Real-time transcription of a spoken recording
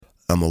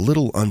I'm a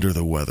little under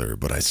the weather,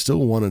 but I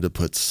still wanted to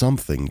put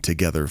something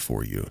together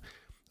for you.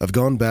 I've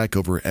gone back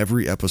over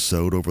every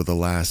episode over the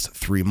last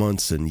 3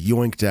 months and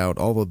yoinked out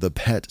all of the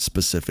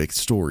pet-specific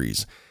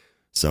stories.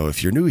 So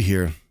if you're new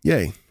here,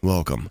 yay,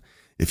 welcome.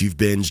 If you've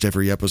binged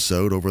every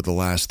episode over the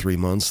last 3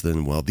 months,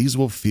 then, well, these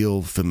will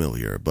feel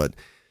familiar. But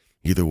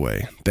either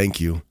way,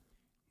 thank you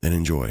and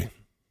enjoy.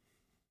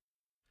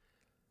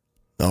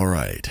 All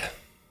right,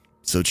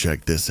 so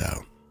check this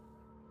out.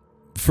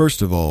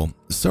 First of all,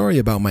 sorry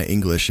about my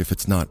English if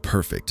it's not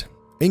perfect.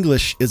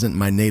 English isn't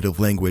my native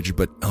language,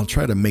 but I'll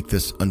try to make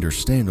this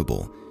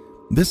understandable.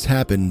 This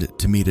happened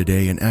to me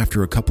today, and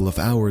after a couple of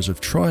hours of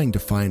trying to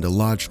find a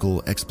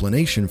logical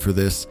explanation for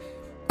this,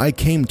 I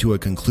came to a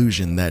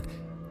conclusion that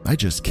I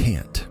just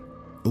can't.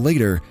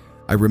 Later,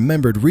 I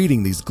remembered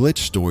reading these glitch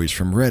stories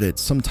from Reddit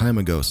some time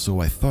ago,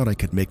 so I thought I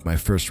could make my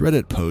first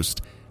Reddit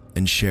post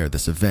and share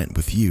this event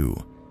with you.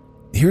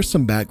 Here's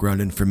some background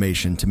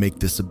information to make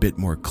this a bit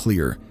more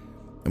clear.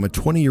 I'm a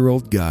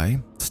 20-year-old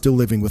guy, still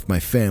living with my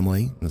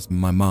family. That's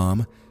my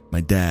mom,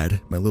 my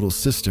dad, my little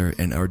sister,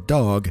 and our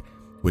dog,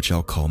 which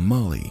I'll call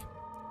Molly.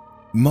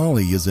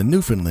 Molly is a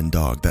Newfoundland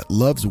dog that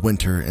loves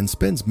winter and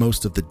spends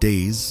most of the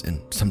days,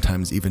 and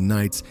sometimes even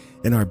nights,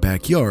 in our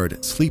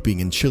backyard,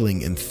 sleeping and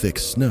chilling in thick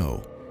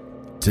snow.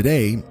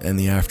 Today, in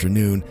the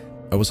afternoon,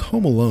 I was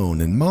home alone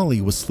and Molly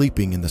was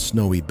sleeping in the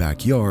snowy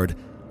backyard,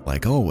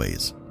 like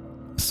always.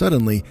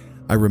 Suddenly,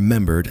 I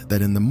remembered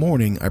that in the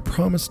morning I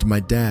promised my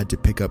dad to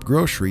pick up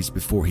groceries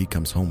before he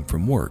comes home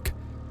from work.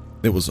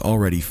 It was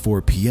already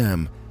 4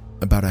 p.m.,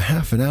 about a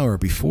half an hour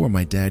before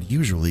my dad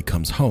usually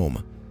comes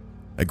home.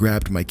 I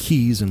grabbed my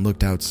keys and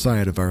looked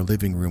outside of our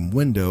living room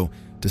window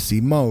to see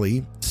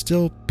Molly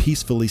still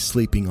peacefully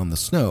sleeping on the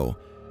snow.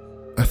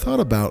 I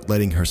thought about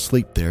letting her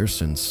sleep there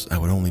since I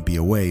would only be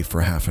away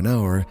for half an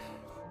hour,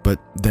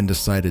 but then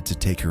decided to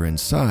take her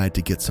inside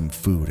to get some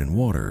food and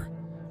water.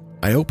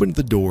 I opened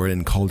the door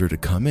and called her to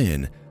come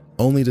in,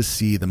 only to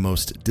see the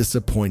most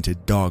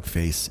disappointed dog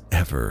face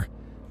ever.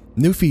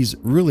 Newfies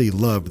really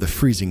love the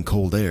freezing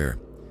cold air.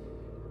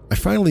 I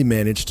finally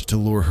managed to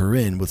lure her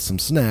in with some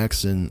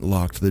snacks and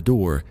locked the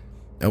door.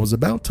 I was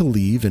about to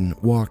leave and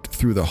walked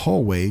through the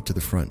hallway to the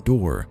front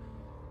door.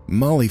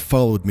 Molly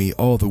followed me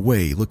all the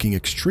way, looking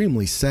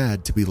extremely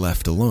sad to be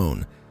left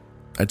alone.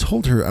 I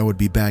told her I would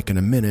be back in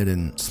a minute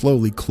and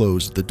slowly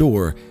closed the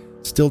door,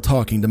 still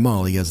talking to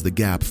Molly as the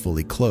gap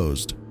fully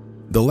closed.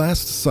 The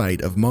last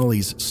sight of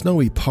Molly's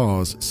snowy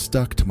paws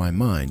stuck to my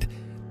mind,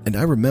 and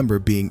I remember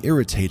being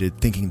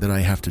irritated thinking that I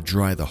have to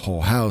dry the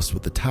whole house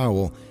with a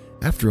towel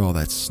after all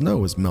that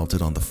snow is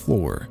melted on the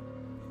floor.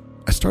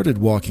 I started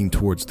walking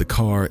towards the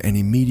car and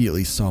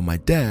immediately saw my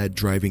dad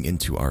driving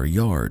into our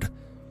yard.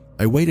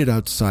 I waited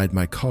outside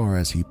my car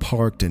as he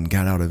parked and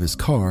got out of his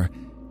car.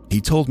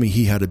 He told me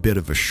he had a bit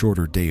of a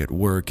shorter day at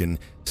work and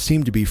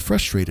seemed to be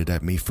frustrated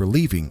at me for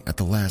leaving at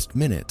the last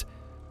minute.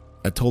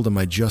 I told him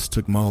I just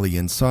took Molly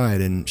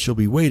inside and she'll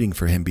be waiting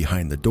for him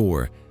behind the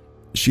door.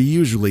 She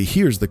usually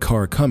hears the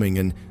car coming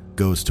and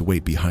goes to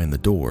wait behind the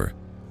door.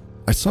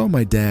 I saw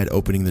my dad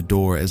opening the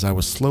door as I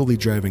was slowly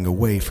driving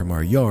away from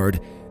our yard,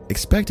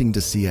 expecting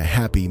to see a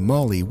happy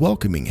Molly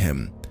welcoming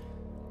him.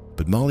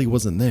 But Molly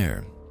wasn't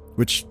there,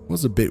 which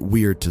was a bit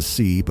weird to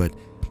see, but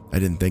I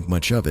didn't think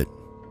much of it.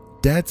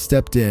 Dad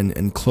stepped in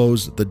and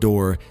closed the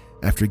door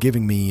after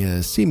giving me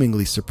a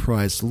seemingly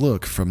surprised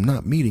look from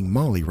not meeting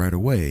Molly right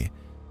away.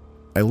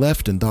 I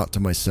left and thought to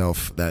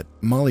myself that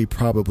Molly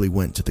probably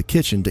went to the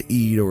kitchen to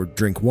eat or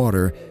drink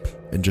water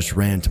and just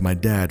ran to my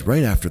dad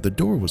right after the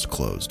door was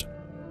closed.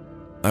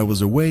 I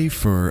was away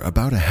for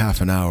about a half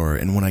an hour,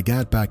 and when I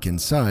got back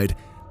inside,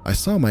 I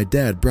saw my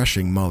dad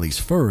brushing Molly's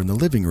fur in the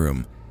living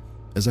room.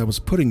 As I was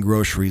putting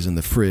groceries in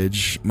the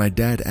fridge, my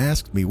dad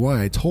asked me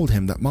why I told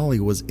him that Molly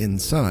was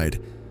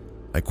inside.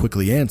 I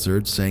quickly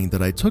answered, saying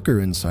that I took her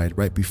inside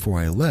right before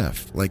I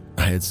left, like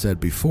I had said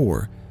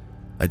before.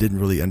 I didn't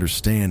really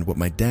understand what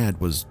my dad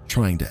was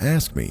trying to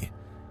ask me.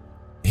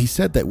 He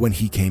said that when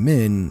he came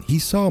in, he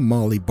saw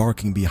Molly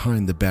barking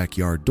behind the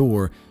backyard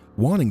door,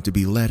 wanting to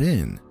be let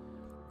in.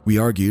 We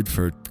argued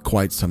for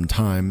quite some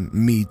time,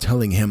 me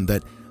telling him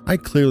that I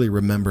clearly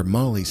remember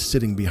Molly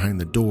sitting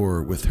behind the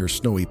door with her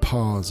snowy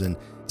paws and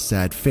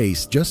sad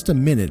face just a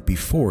minute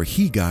before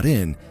he got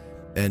in,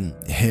 and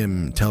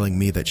him telling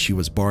me that she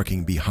was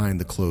barking behind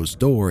the closed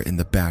door in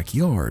the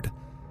backyard.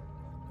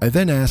 I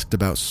then asked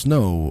about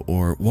snow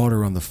or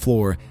water on the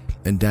floor,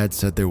 and Dad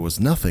said there was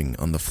nothing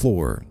on the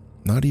floor,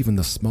 not even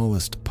the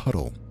smallest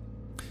puddle.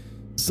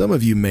 Some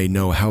of you may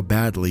know how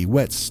badly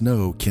wet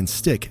snow can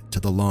stick to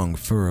the long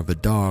fur of a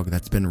dog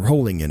that's been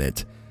rolling in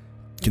it.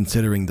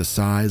 Considering the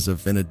size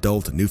of an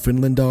adult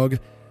Newfoundland dog,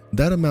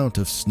 that amount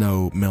of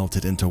snow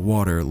melted into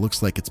water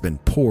looks like it's been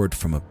poured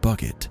from a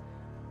bucket.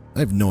 I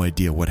have no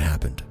idea what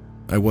happened.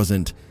 I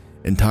wasn't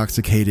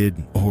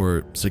intoxicated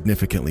or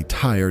significantly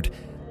tired,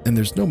 and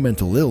there's no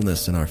mental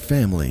illness in our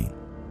family.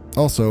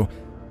 Also,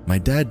 my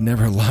dad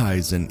never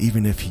lies, and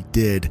even if he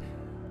did,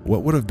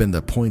 what would have been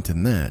the point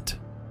in that?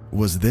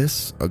 Was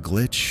this a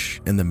glitch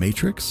in the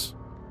Matrix?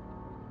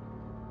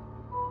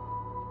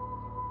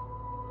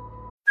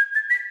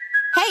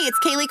 it's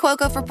Kaylee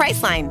Cuoco for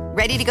Priceline.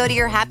 Ready to go to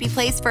your happy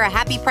place for a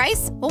happy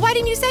price? Well, why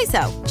didn't you say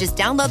so? Just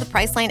download the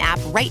Priceline app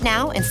right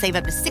now and save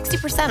up to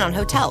 60% on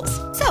hotels.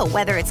 So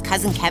whether it's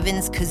Cousin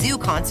Kevin's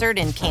Kazoo Concert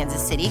in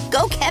Kansas City,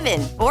 go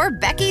Kevin, or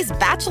Becky's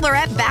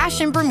Bachelorette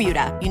Bash in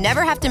Bermuda, you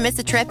never have to miss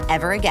a trip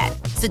ever again.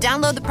 So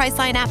download the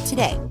Priceline app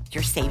today.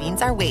 Your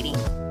savings are waiting.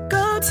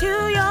 Go to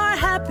your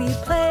happy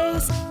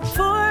place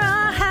for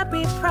a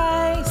happy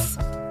price.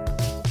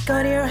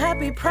 Go to your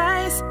happy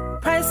price,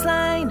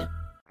 Priceline.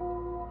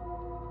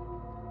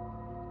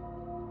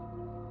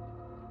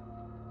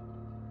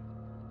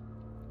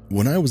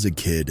 When I was a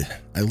kid,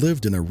 I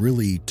lived in a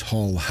really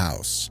tall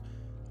house.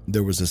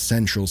 There was a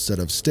central set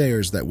of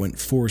stairs that went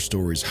 4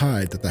 stories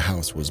high that the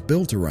house was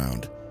built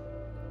around.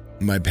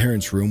 My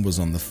parents' room was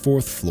on the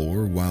 4th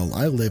floor, while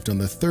I lived on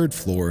the 3rd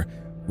floor,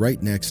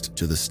 right next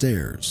to the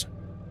stairs.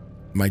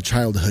 My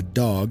childhood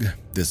dog,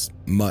 this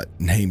mutt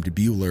named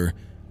Bueller,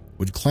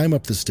 would climb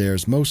up the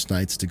stairs most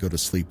nights to go to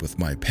sleep with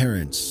my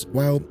parents,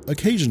 while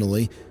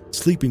occasionally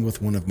sleeping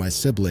with one of my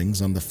siblings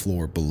on the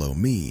floor below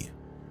me.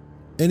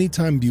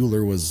 Anytime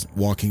Bueller was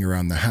walking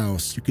around the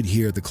house, you could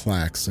hear the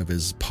clacks of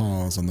his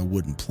paws on the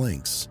wooden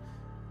planks.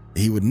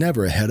 He would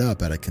never head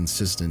up at a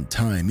consistent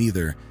time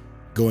either,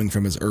 going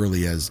from as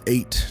early as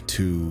 8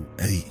 to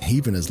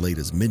even as late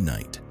as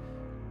midnight.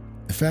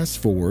 Fast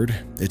forward,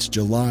 it's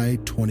July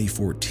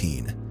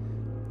 2014.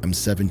 I'm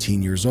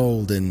 17 years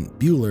old and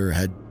Bueller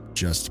had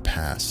just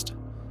passed.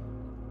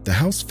 The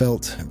house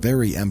felt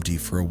very empty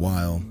for a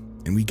while,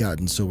 and we'd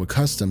gotten so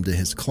accustomed to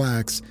his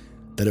clacks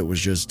that it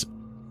was just,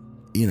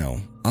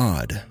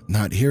 odd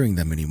not hearing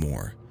them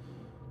anymore.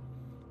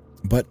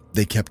 But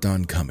they kept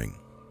on coming.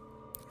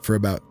 For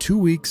about 2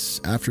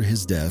 weeks after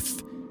his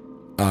death,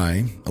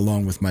 I,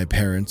 along with my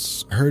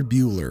parents, heard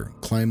Bueller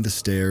climb the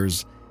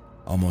stairs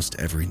almost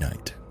every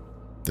night.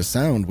 The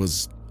sound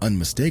was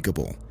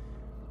unmistakable.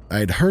 I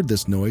had heard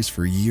this noise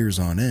for years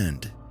on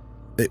end.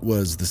 It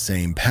was the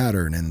same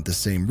pattern and the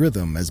same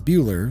rhythm as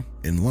Bueller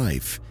in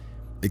life,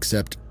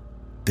 except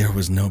there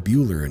was no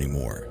Bueller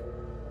anymore.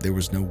 There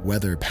was no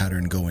weather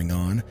pattern going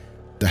on.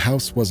 The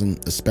house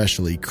wasn't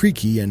especially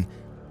creaky, and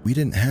we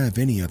didn't have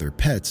any other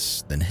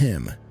pets than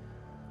him.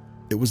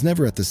 It was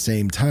never at the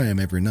same time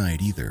every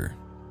night either.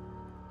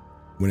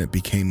 When it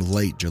became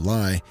late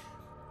July,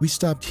 we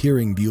stopped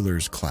hearing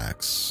Bueller's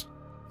clacks.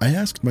 I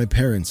asked my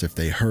parents if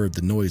they heard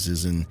the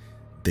noises, and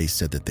they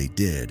said that they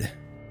did.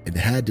 It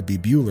had to be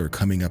Bueller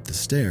coming up the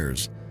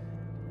stairs.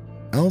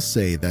 I'll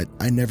say that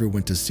I never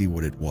went to see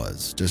what it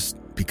was, just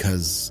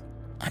because,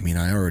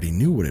 I already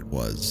knew what it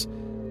was.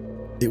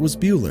 It was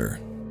Bueller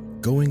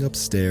going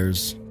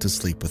upstairs to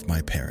sleep with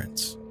my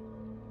parents.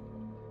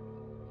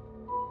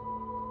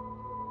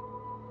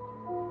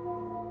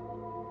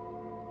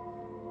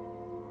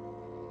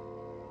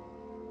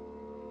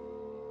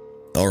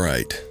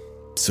 Alright,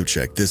 so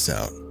check this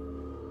out.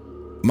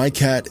 My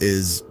cat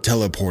is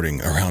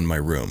teleporting around my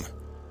room.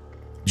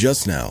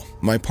 Just now,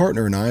 my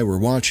partner and I were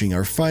watching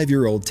our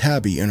 5-year-old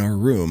Tabby in our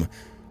room.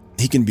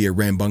 He can be a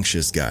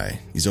rambunctious guy.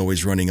 He's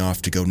always running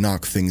off to go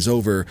knock things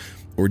over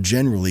or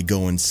generally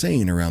go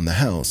insane around the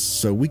house,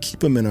 so we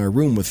keep him in our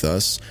room with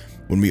us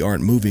when we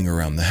aren't moving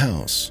around the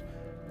house.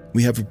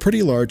 We have a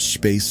pretty large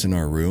space in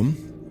our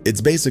room.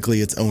 It's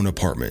basically its own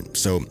apartment,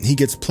 so he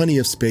gets plenty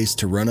of space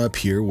to run up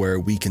here where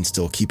we can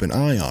still keep an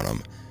eye on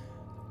him.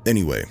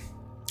 Anyway,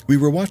 we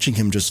were watching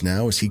him just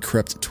now as he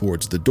crept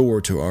towards the door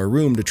to our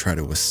room to try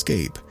to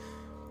escape.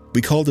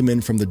 We called him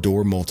in from the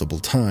door multiple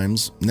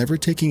times, never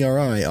taking our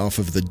eye off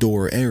of the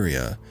door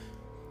area.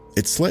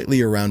 It's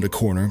slightly around a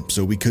corner,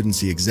 so we couldn't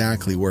see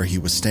exactly where he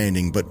was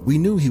standing, but we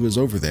knew he was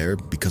over there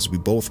because we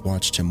both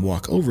watched him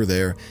walk over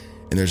there,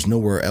 and there's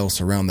nowhere else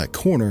around that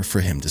corner for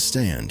him to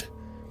stand.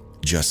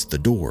 Just the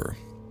door.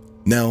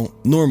 Now,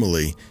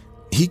 normally,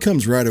 he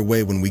comes right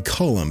away when we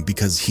call him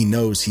because he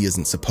knows he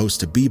isn't supposed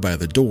to be by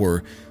the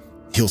door.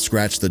 He'll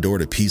scratch the door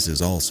to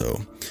pieces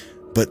also.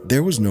 But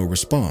there was no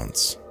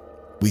response.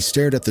 We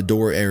stared at the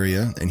door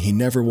area, and he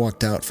never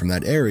walked out from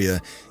that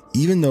area,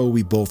 even though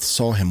we both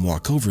saw him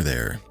walk over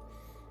there.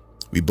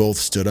 We both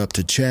stood up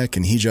to check,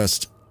 and he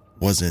just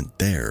wasn't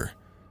there.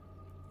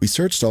 We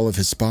searched all of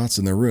his spots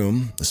in the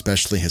room,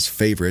 especially his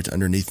favorite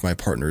underneath my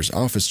partner's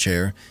office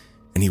chair,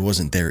 and he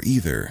wasn't there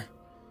either.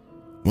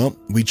 Well,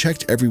 we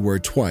checked everywhere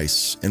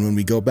twice, and when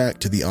we go back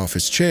to the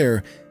office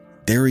chair,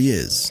 there he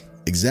is,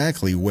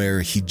 exactly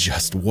where he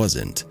just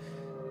wasn't.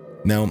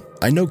 Now,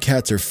 I know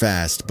cats are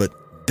fast, but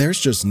there's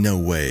just no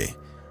way.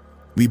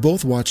 We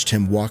both watched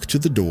him walk to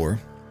the door,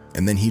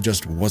 and then he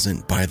just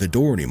wasn't by the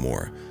door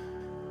anymore.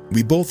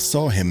 We both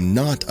saw him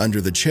not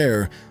under the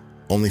chair,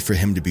 only for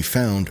him to be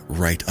found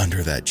right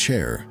under that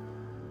chair.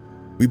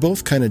 We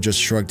both kind of just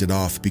shrugged it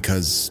off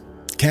because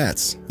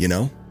cats, you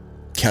know?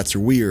 Cats are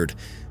weird,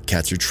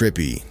 cats are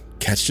trippy,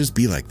 cats just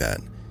be like that.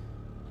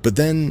 But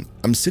then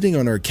I'm sitting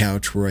on our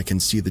couch where I can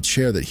see the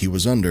chair that he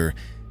was under,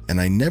 and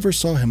I never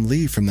saw him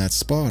leave from that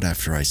spot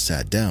after I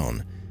sat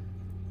down.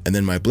 And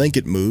then my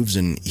blanket moves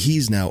and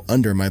he's now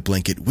under my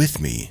blanket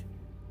with me.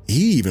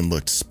 He even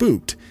looked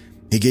spooked.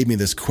 He gave me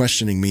this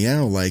questioning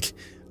meow like,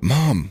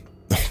 "Mom,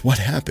 What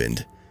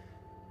happened?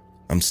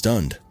 I'm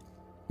stunned.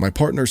 My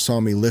partner saw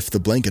me lift the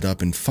blanket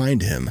up and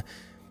find him,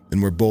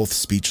 and we're both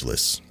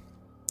speechless.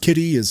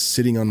 Kitty is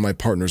sitting on my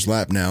partner's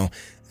lap now,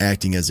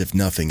 acting as if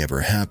nothing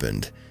ever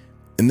happened.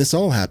 And this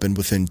all happened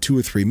within 2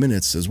 or 3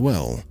 minutes as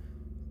well.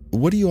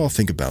 What do you all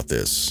think about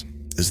this?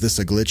 Is this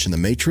a glitch in the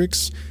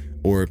Matrix?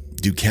 Or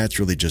do cats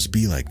really just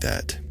be like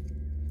that?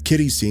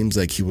 Kitty seems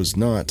like he was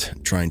not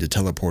trying to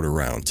teleport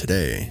around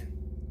today.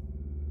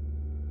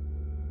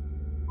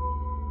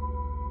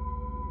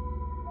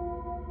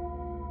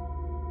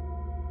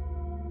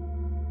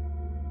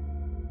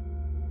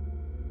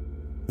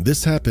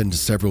 This happened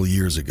several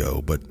years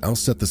ago, but I'll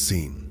set the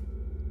scene.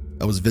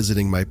 I was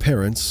visiting my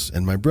parents,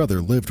 and my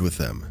brother lived with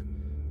them.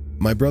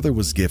 My brother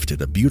was gifted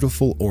a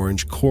beautiful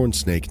orange corn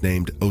snake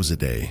named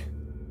Ozade.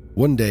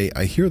 One day,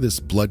 I hear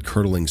this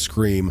blood-curdling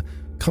scream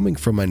coming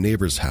from my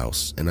neighbor's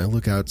house, and I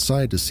look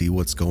outside to see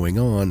what's going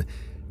on,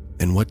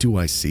 and what do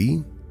I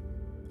see?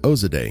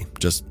 Ozade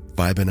just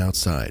vibing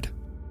outside.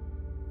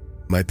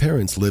 My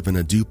parents live in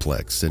a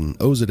duplex, and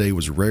Ozade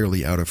was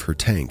rarely out of her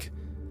tank.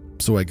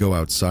 So I go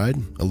outside,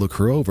 I look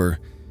her over,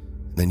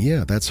 and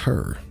yeah, that's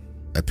her.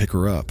 I pick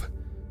her up.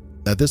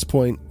 At this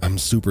point, I'm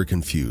super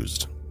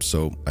confused,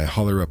 so I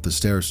holler up the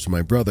stairs to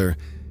my brother,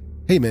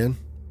 "Hey man,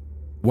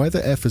 why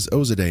the F is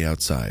Ozade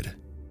outside?"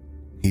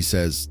 He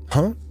says,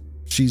 "Huh?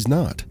 She's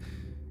not."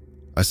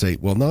 I say,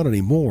 "Well, not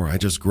anymore, I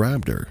just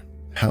grabbed her.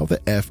 How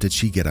the F did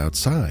she get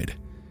outside?"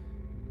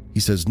 He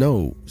says,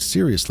 "No,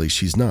 seriously,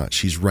 she's not,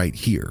 she's right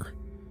here."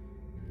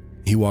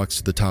 He walks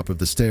to the top of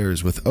the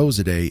stairs with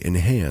Ozade in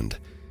hand.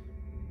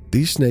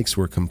 These snakes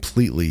were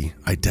completely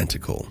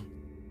identical.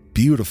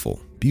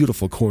 Beautiful,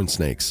 beautiful corn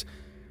snakes.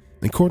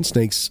 And corn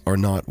snakes are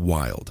not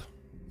wild.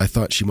 I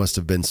thought she must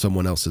have been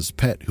someone else's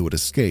pet who had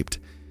escaped.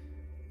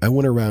 I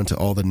went around to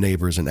all the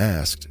neighbors and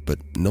asked, but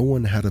no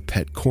one had a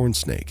pet corn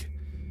snake.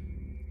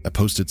 I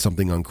posted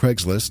something on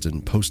Craigslist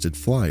and posted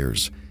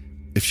flyers.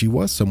 If she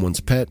was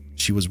someone's pet,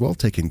 she was well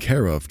taken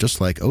care of, just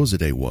like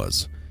Ozade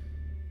was.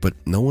 But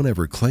no one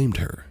ever claimed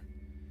her.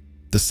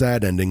 The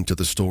sad ending to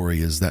the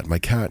story is that my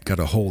cat got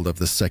a hold of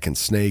the second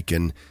snake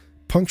and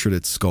punctured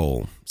its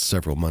skull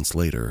several months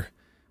later.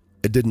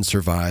 It didn't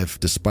survive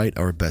despite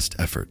our best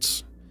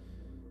efforts.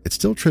 It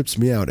still trips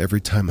me out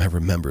every time I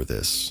remember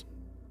this.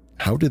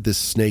 How did this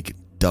snake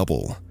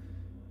double?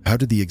 How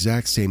did the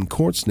exact same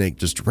corn snake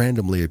just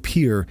randomly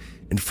appear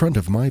in front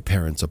of my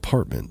parents'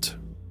 apartment?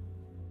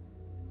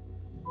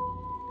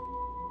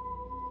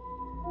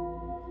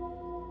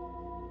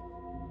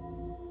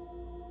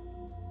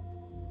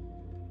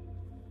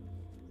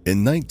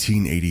 In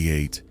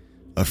 1988,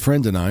 a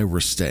friend and I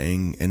were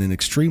staying in an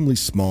extremely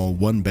small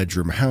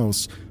one-bedroom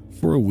house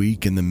for a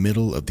week in the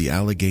middle of the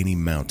Allegheny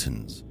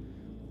Mountains.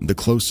 The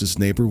closest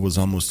neighbor was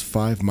almost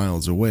 5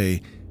 miles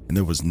away, and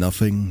there was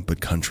nothing but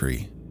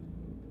country.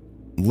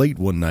 Late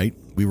one night,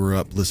 we were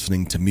up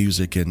listening to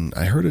music, and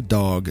I heard a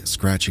dog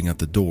scratching at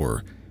the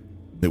door.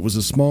 It was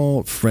a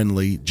small,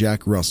 friendly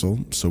Jack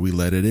Russell, so we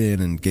let it in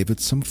and gave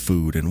it some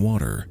food and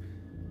water.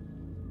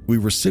 We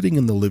were sitting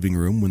in the living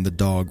room when the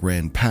dog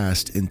ran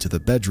past into the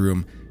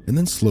bedroom and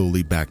then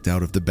slowly backed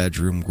out of the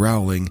bedroom,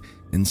 growling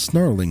and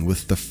snarling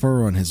with the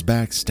fur on his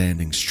back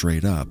standing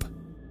straight up.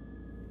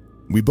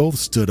 We both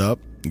stood up,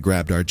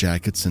 grabbed our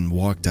jackets, and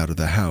walked out of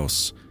the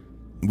house.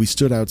 We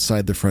stood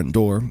outside the front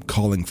door,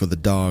 calling for the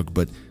dog,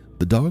 but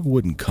the dog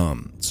wouldn't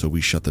come, so we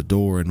shut the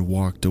door and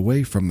walked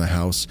away from the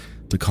house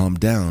to calm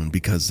down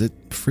because it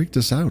freaked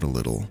us out a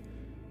little.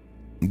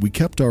 We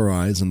kept our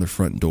eyes on the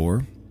front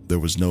door. There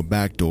was no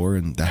back door,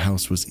 and the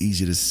house was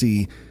easy to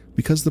see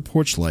because the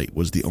porch light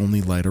was the only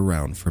light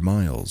around for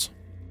miles.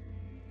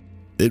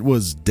 It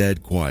was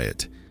dead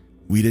quiet.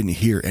 We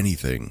didn't hear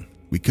anything.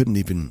 We couldn't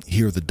even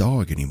hear the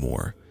dog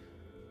anymore.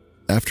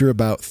 After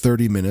about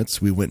 30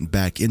 minutes, we went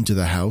back into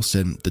the house,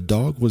 and the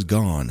dog was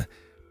gone.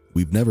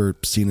 We've never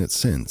seen it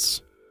since.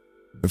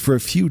 For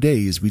a few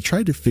days, we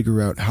tried to figure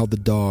out how the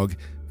dog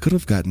could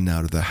have gotten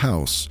out of the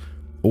house,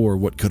 or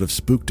what could have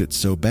spooked it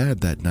so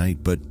bad that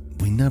night, but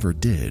we never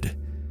did.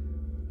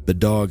 The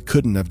dog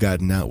couldn't have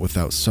gotten out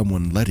without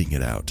someone letting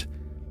it out.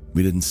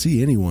 We didn't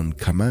see anyone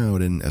come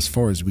out, and as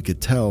far as we could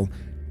tell,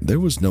 there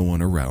was no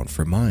one around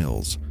for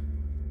miles.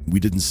 We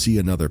didn't see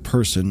another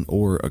person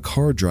or a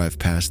car drive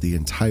past the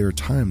entire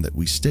time that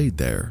we stayed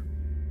there.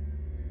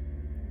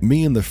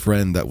 Me and the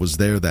friend that was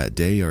there that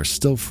day are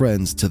still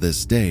friends to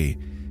this day,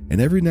 and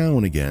every now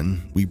and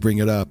again, we bring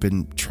it up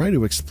and try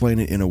to explain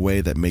it in a way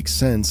that makes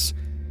sense,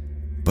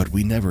 but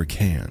we never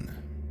can.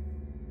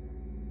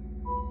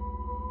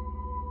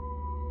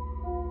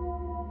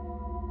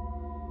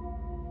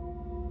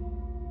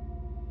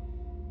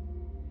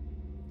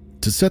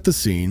 To set the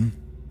scene,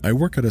 I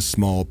work at a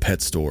small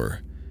pet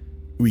store.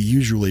 We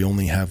usually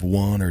only have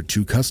 1 or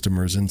 2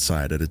 customers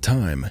inside at a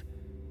time.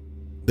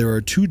 There are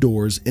 2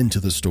 doors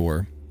into the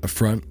store, a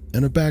front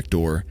and a back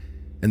door,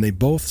 and they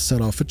both set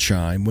off a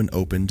chime when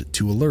opened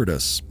to alert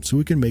us so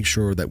we can make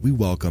sure that we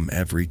welcome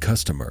every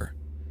customer.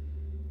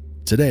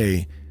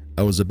 Today,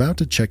 I was about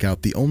to check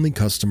out the only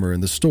customer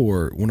in the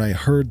store when I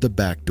heard the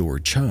back door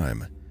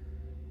chime.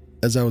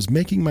 As I was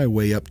making my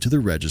way up to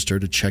the register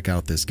to check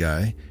out this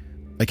guy,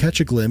 I catch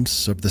a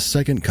glimpse of the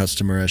second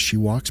customer as she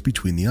walks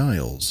between the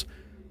aisles.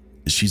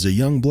 She's a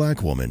young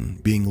black woman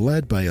being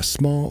led by a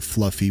small,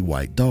 fluffy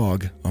white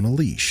dog on a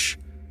leash.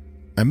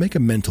 I make a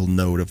mental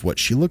note of what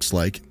she looks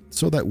like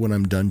so that when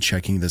I'm done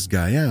checking this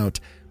guy out,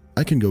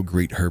 I can go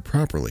greet her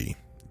properly,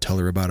 tell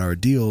her about our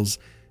deals,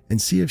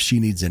 and see if she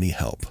needs any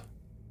help.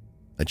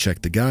 I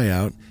check the guy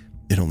out,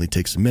 it only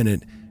takes a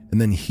minute, and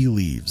then he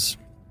leaves.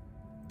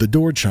 The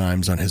door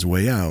chimes on his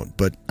way out,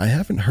 but I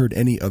haven't heard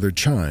any other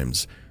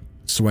chimes,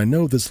 so I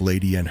know this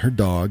lady and her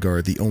dog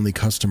are the only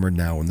customer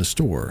now in the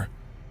store.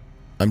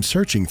 I'm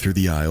searching through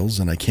the aisles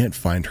and I can't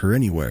find her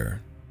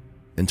anywhere,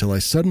 until I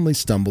suddenly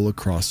stumble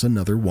across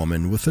another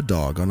woman with a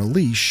dog on a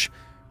leash,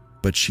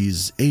 but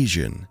she's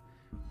Asian,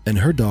 and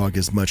her dog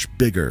is much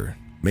bigger,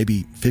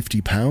 maybe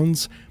 50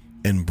 pounds,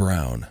 and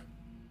brown.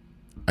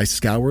 I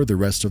scour the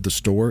rest of the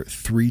store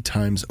 3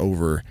 times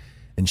over,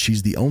 and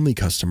she's the only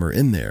customer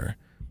in there.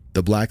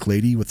 The black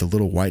lady with the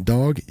little white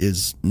dog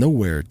is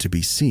nowhere to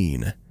be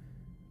seen.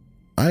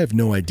 I have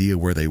no idea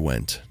where they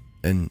went,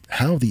 and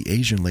how the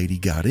Asian lady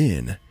got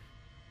in.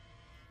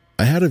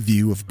 I had a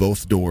view of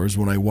both doors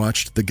when I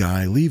watched the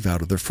guy leave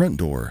out of the front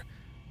door.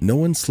 No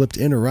one slipped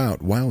in or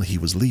out while he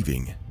was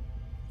leaving.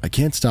 I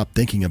can't stop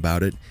thinking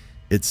about it.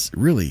 It's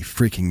really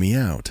freaking me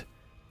out.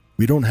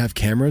 We don't have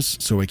cameras,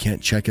 so I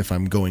can't check if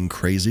I'm going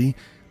crazy,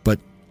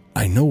 but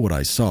I know what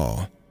I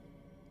saw.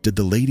 Did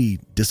the lady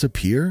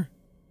disappear?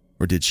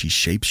 Or did she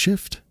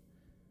shapeshift?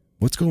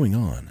 What's going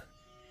on?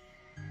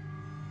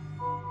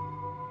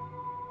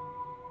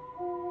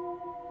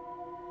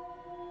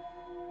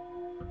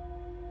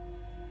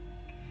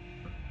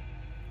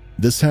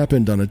 This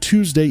happened on a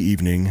Tuesday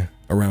evening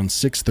around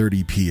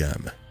 6:30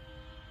 p.m.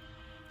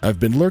 I've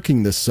been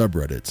lurking this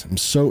subreddit. I'm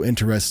so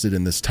interested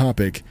in this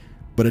topic,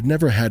 but I'd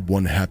never had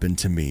one happen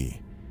to me.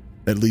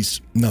 At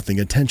least nothing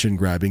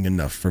attention-grabbing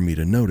enough for me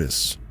to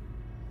notice.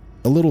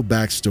 A little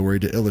backstory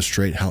to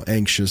illustrate how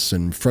anxious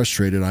and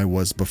frustrated I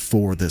was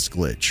before this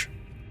glitch.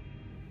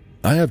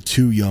 I have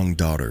 2 young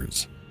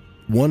daughters.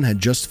 One had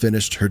just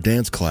finished her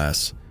dance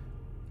class.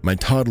 My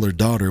toddler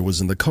daughter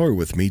was in the car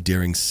with me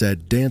during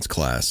said dance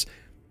class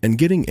and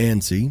getting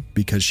antsy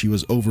because she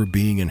was over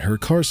being in her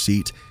car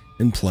seat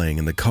and playing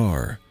in the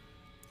car.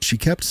 She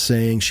kept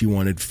saying she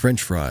wanted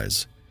French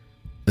fries.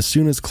 As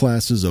soon as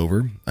class is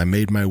over, I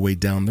made my way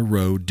down the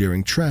road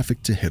during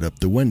traffic to hit up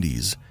the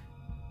Wendy's.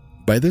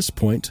 By this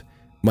point,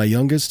 my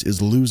youngest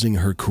is losing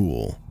her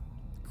cool,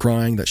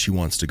 crying that she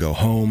wants to go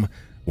home,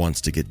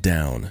 wants to get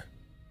down.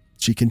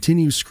 She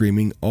continues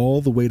screaming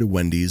all the way to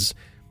Wendy's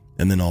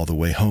and then all the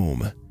way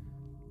home.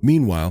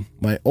 Meanwhile,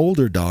 my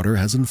older daughter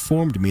has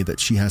informed me that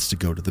she has to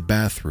go to the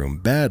bathroom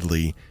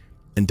badly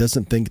and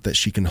doesn't think that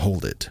she can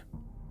hold it.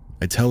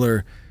 I tell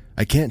her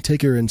I can't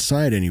take her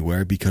inside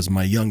anywhere because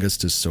my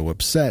youngest is so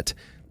upset,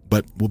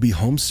 but we'll be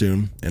home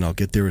soon and I'll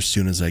get there as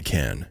soon as I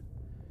can.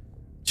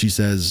 She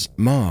says,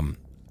 "Mom,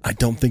 I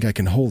don't think I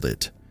can hold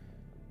it."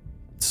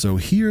 So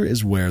here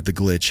is where the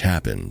glitch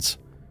happens.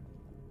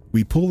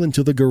 We pull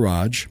into the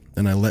garage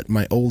and I let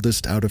my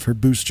oldest out of her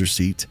booster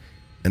seat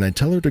and I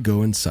tell her to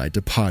go inside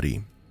to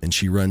potty, and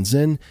she runs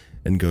in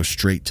and goes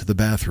straight to the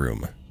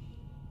bathroom.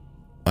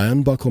 I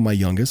unbuckle my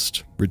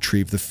youngest,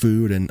 retrieve the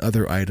food and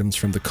other items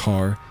from the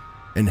car,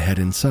 and head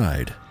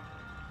inside.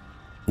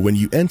 When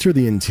you enter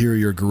the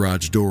interior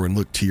garage door and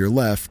look to your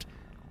left,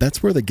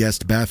 that's where the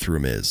guest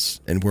bathroom is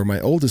and where my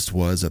oldest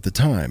was at the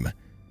time.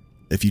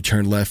 If you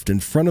turn left in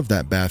front of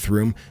that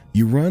bathroom,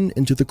 you run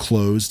into the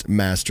closed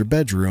master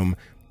bedroom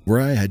where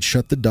I had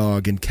shut the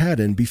dog and cat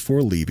in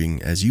before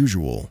leaving as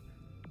usual.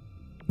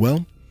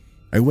 Well,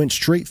 I went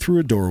straight through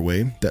a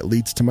doorway that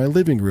leads to my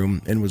living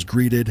room and was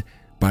greeted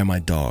by my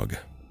dog.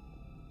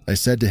 I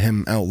said to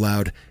him out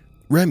loud,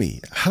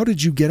 "Remy, how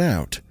did you get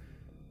out?"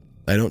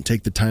 I don't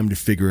take the time to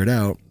figure it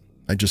out.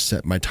 I just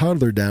set my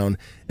toddler down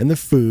and the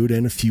food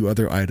and a few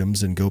other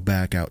items and go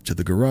back out to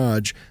the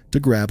garage to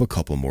grab a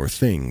couple more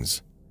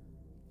things.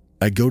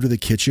 I go to the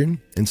kitchen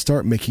and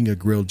start making a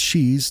grilled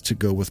cheese to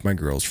go with my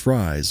girls'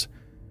 fries.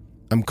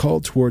 I'm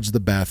called towards the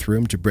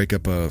bathroom to break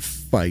up a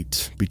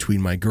fight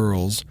between my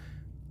girls,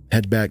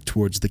 head back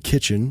towards the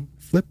kitchen,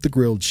 flip the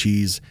grilled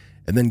cheese,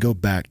 and then go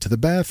back to the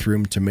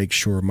bathroom to make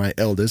sure my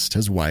eldest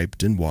has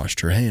wiped and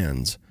washed her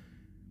hands.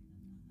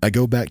 I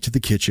go back to the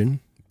kitchen,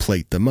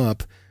 plate them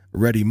up,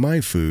 ready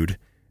my food,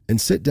 and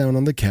sit down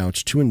on the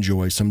couch to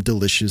enjoy some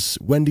delicious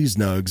Wendy's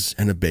nugs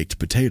and a baked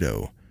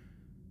potato.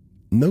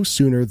 No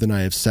sooner than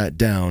I have sat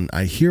down,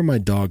 I hear my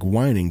dog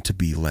whining to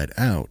be let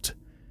out.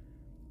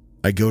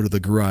 I go to the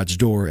garage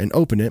door and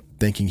open it,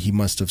 thinking he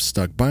must have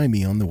stuck by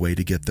me on the way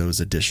to get those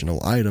additional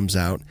items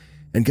out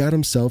and got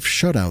himself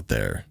shut out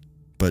there.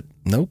 But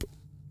nope,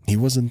 he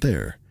wasn't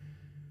there.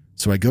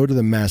 So I go to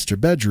the master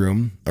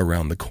bedroom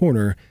around the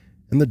corner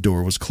and the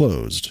door was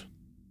closed.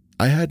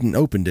 I hadn't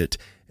opened it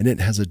and it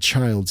has a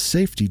child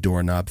safety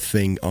doorknob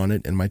thing on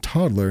it and my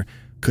toddler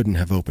couldn't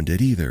have opened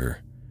it either.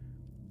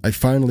 I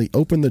finally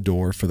opened the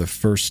door for the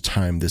first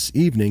time this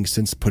evening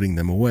since putting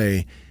them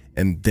away,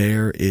 and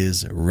there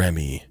is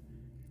Remy.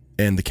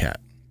 and the cat,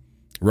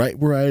 right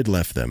where I had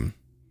left them.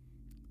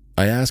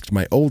 I asked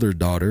my older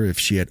daughter if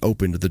she had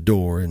opened the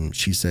door, and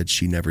she said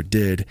she never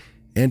did,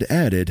 and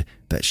added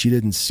that she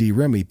didn't see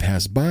Remy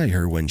pass by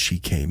her when she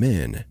came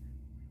in.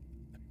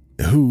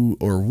 Who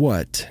or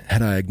what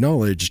had I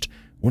acknowledged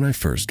when I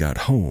first got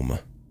home?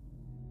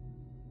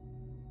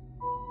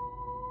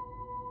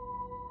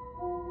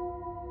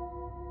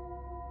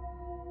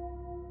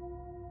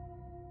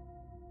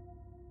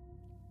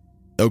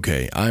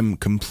 Okay, I'm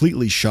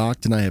completely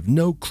shocked and I have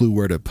no clue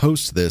where to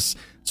post this,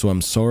 so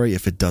I'm sorry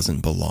if it doesn't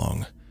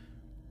belong.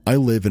 I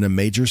live in a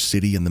major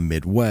city in the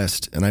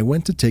Midwest, and I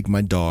went to take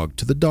my dog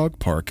to the dog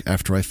park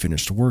after I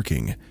finished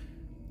working.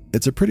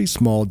 It's a pretty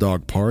small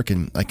dog park,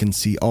 and I can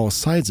see all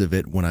sides of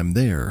it when I'm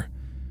there.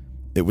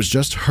 It was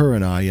just her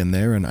and I in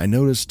there, and I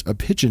noticed a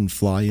pigeon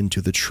fly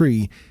into the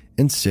tree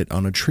and sit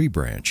on a tree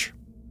branch.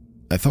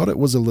 I thought it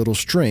was a little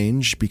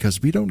strange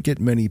because we don't get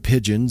many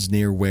pigeons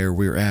near where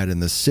we're at in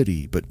the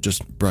city, but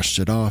just brushed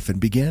it off and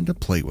began to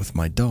play with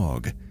my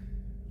dog.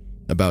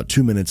 About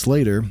 2 minutes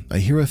later, I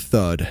hear a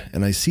thud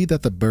and I see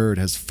that the bird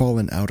has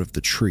fallen out of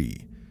the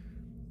tree.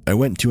 I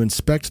went to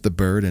inspect the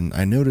bird and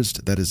I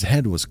noticed that his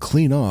head was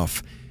clean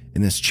off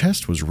and his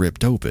chest was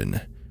ripped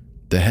open.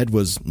 The head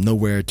was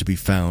nowhere to be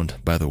found,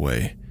 by the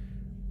way.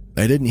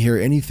 I didn't hear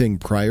anything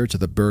prior to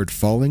the bird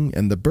falling,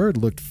 and the bird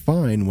looked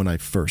fine when I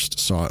first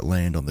saw it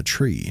land on the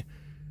tree.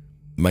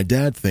 My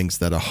dad thinks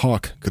that a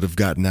hawk could have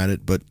gotten at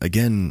it, but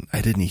again, I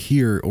didn't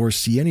hear or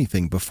see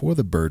anything before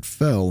the bird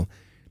fell,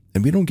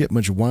 and we don't get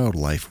much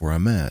wildlife where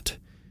I'm at.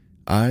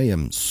 I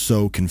am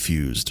so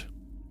confused.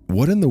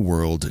 What in the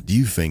world do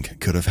you think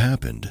could have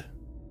happened?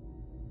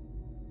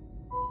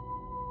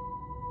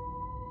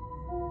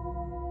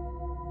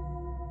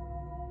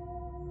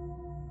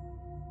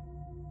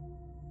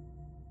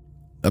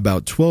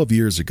 About 12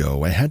 years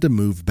ago, I had to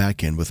move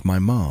back in with my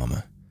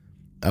mom.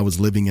 I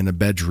was living in a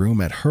bedroom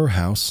at her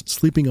house,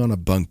 sleeping on a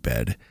bunk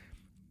bed.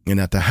 And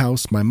at the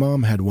house, my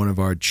mom had one of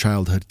our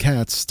childhood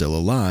cats still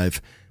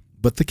alive,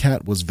 but the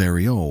cat was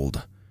very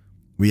old.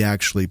 We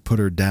actually put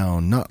her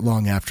down not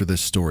long after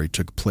this story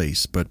took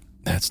place, but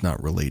that's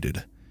not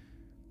related.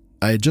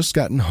 I had just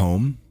gotten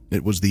home,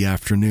 it was the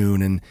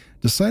afternoon, and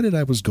decided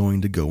I was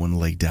going to go and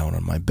lay down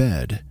on my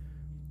bed.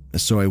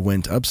 So I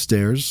went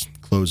upstairs,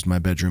 closed my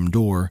bedroom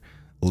door,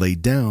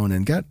 laid down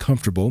and got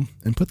comfortable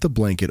and put the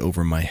blanket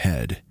over my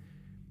head.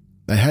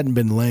 I hadn't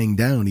been laying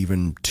down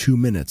even 2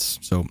 minutes,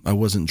 so I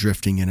wasn't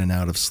drifting in and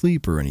out of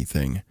sleep or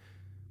anything.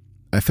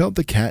 I felt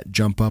the cat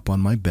jump up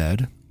on my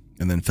bed,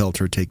 and then felt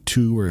her take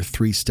 2 or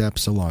 3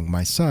 steps along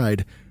my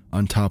side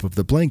on top of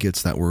the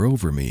blankets that were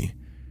over me.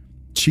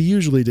 She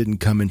usually didn't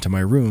come into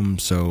my room,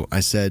 so I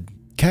said,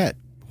 "Cat,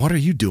 what are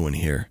you doing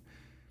here?"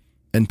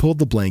 and pulled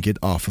the blanket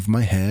off of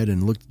my head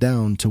and looked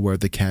down to where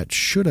the cat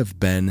should have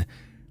been,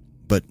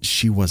 but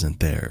she wasn't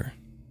there.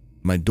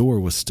 My door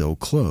was still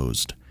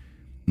closed.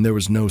 There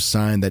was no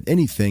sign that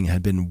anything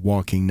had been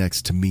walking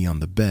next to me on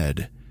the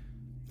bed.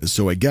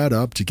 So I got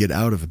up to get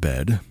out of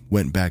bed,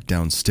 went back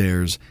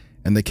downstairs,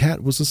 and the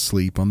cat was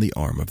asleep on the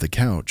arm of the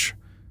couch.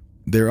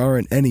 There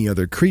aren't any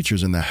other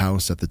creatures in the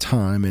house at the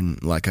time,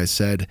 and like I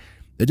said,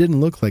 it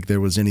didn't look like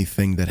there was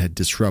anything that had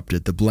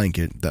disrupted the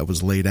blanket that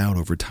was laid out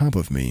over top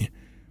of me.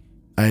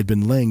 I had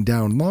been laying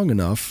down long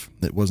enough,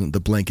 it wasn't the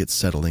blanket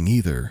settling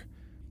either,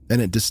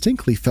 and it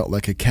distinctly felt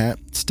like a cat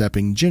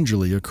stepping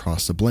gingerly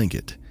across the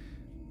blanket.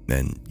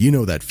 And you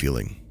know that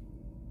feeling.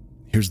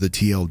 Here's the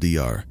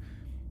TLDR.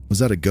 Was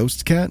that a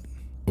ghost cat,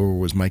 or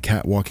was my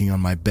cat walking on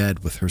my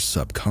bed with her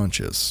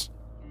subconscious?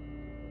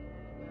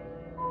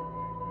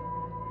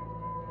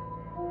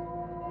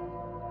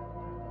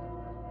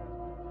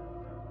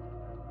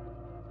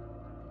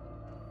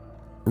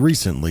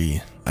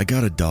 Recently, I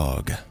got a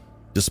dog.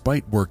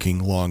 Despite working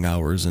long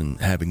hours and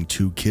having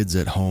 2 kids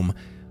at home,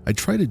 I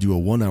try to do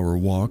a 1-hour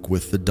walk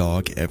with the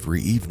dog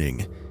every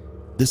evening.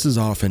 This is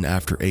often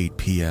after 8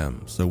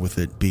 p.m., so with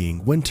it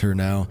being winter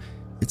now,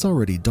 it's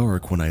already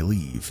dark when I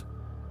leave.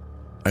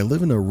 I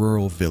live in a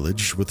rural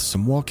village with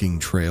some walking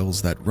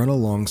trails that run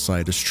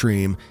alongside a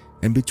stream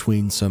and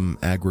between some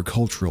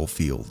agricultural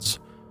fields.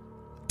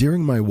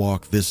 During my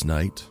walk this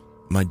night,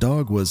 my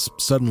dog was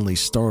suddenly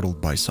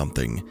startled by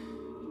something.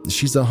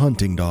 She's a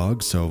hunting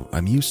dog, so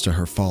I'm used to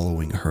her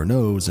following her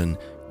nose and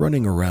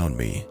running around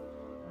me.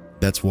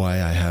 That's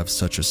why I have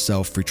such a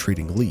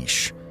self-retreating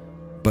leash.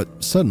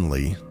 But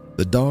suddenly,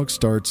 the dog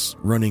starts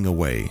running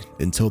away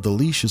until the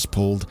leash is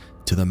pulled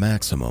to the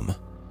maximum.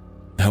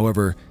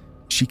 However,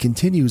 she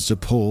continues to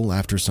pull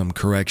after some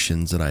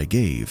corrections that I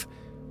gave.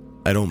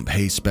 I don't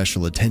pay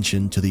special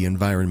attention to the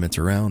environment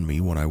around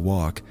me when I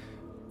walk.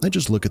 I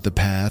just look at the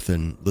path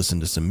and listen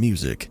to some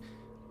music.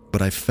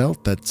 But I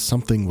felt that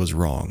something was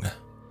wrong.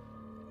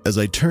 As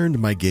I turned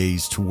my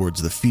gaze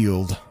towards the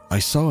field, I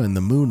saw in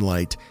the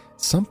moonlight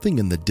something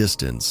in the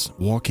distance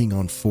walking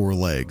on 4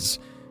 legs,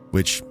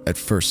 which at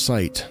first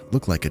sight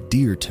looked like a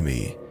deer to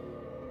me.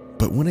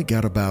 But when it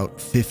got about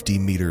 50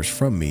 meters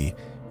from me,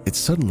 it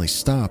suddenly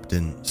stopped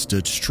and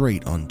stood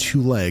straight on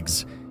 2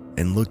 legs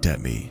and looked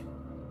at me.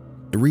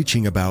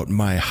 Reaching about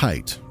my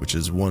height, which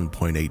is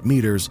 1.8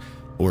 meters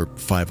or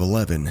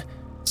 5'11",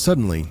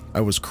 suddenly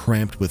I was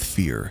cramped with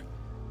fear.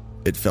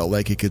 It felt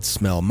like it could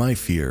smell my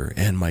fear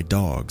and my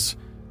dog's.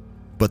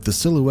 But the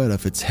silhouette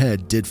of its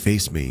head did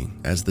face me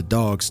as the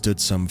dog stood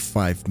some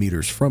 5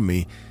 meters from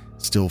me,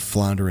 still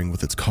floundering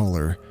with its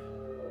collar.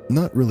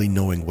 Not really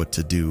knowing what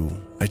to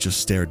do, I just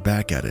stared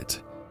back at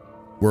it.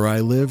 Where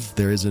I live,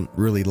 there isn't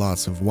really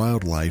lots of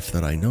wildlife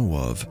that I know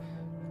of.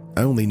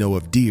 I only know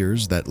of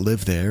deers that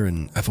live there,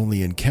 and I've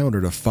only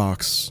encountered a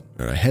fox,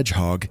 a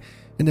hedgehog,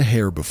 and a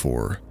hare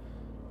before.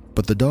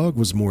 But the dog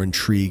was more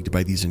intrigued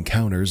by these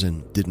encounters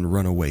and didn't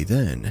run away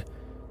then.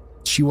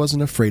 She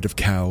wasn't afraid of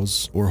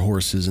cows or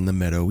horses in the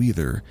meadow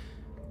either,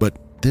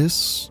 but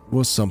this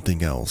was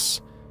something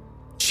else.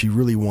 She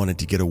really wanted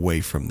to get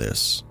away from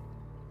this.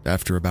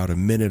 After about a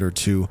minute or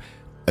two,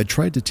 I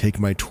tried to take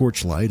my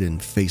torchlight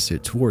and face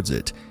it towards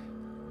it,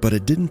 but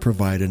it didn't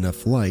provide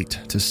enough light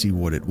to see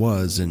what it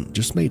was and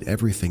just made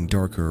everything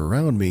darker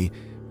around me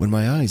when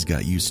my eyes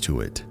got used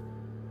to it.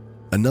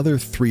 Another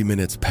 3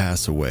 minutes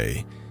pass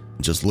away,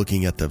 just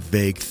looking at the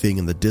vague thing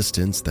in the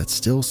distance that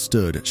still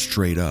stood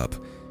straight up,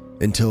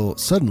 until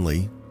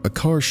suddenly a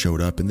car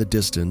showed up in the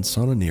distance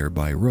on a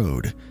nearby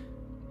road.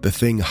 The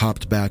thing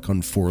hopped back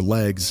on 4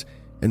 legs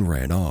and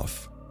ran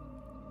off.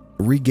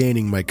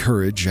 Regaining my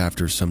courage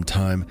after some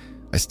time,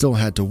 I still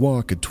had to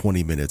walk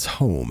 20 minutes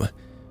home.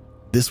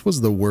 This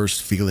was the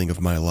worst feeling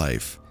of my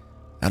life.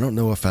 I don't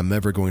know if I'm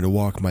ever going to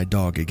walk my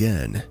dog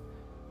again.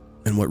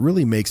 And what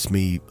really makes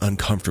me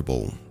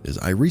uncomfortable is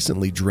I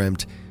recently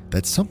dreamt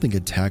that something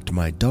attacked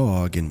my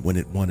dog, and when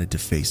it wanted to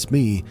face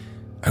me,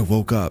 I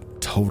woke up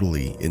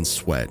totally in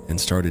sweat and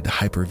started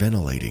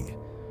hyperventilating.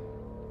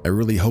 I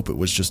really hope it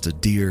was just a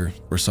deer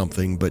or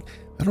something, but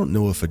I don't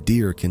know if a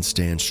deer can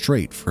stand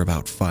straight for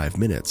about 5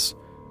 minutes.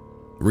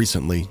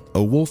 Recently,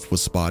 a wolf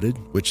was spotted,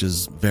 which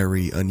is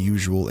very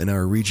unusual in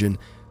our region,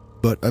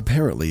 but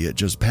apparently it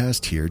just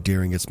passed here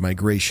during its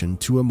migration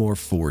to a more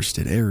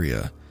forested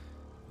area.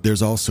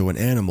 There's also an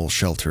animal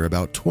shelter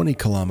about 20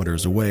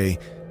 kilometers away,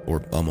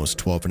 or almost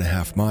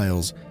 12.5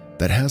 miles,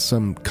 that has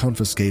some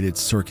confiscated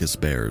circus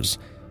bears,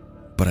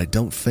 but I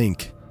don't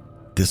think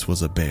this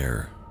was a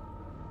bear.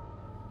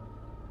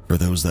 For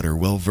those that are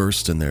well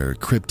versed in their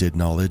cryptid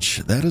knowledge,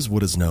 that is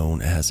what is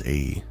known as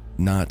a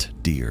not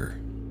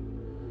deer.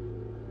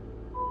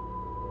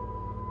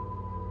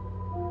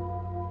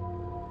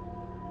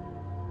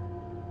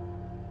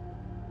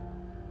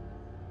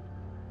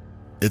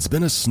 It's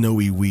been a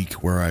snowy week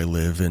where I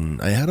live,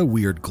 and I had a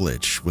weird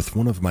glitch with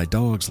one of my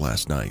dogs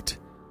last night.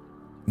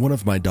 One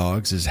of my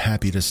dogs is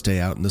happy to stay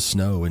out in the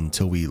snow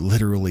until we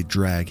literally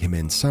drag him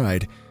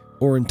inside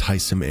or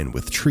entice him in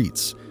with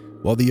treats,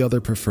 while the other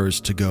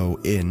prefers to go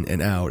in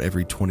and out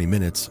every 20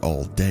 minutes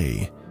all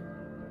day.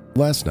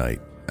 Last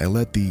night, I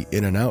let the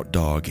in-and-out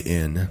dog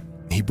in.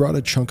 He brought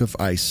a chunk of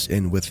ice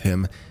in with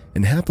him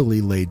and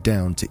happily laid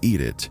down to eat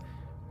it.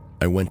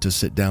 I went to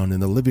sit down in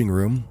the living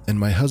room, and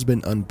my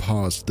husband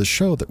unpaused the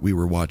show that we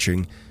were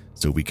watching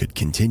so we could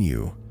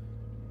continue.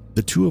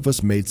 The two of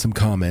us made some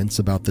comments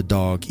about the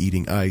dog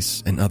eating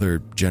ice and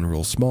other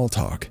general small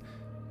talk.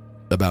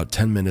 About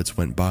 10 minutes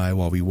went by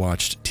while we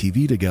watched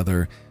TV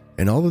together,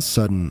 and all of a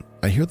sudden,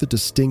 I hear the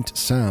distinct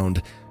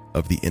sound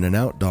of the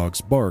in-and-out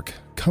dog's bark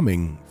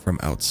coming from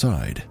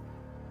outside.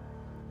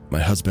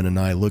 My husband and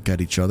I look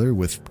at each other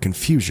with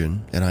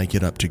confusion, and I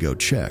get up to go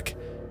check.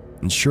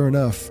 And sure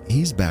enough,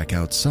 he's back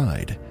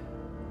outside.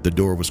 The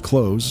door was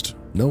closed,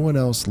 no one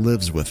else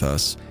lives with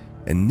us,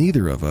 and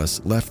neither of us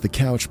left the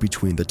couch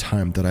between the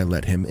time that I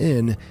let him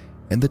in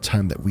and the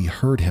time that we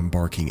heard him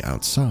barking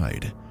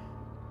outside.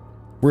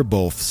 We're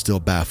both still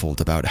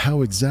baffled about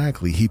how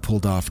exactly he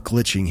pulled off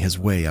glitching his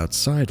way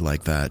outside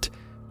like that,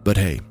 but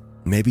hey,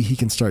 maybe he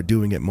can start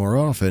doing it more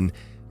often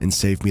and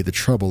save me the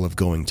trouble of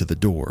going to the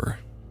door.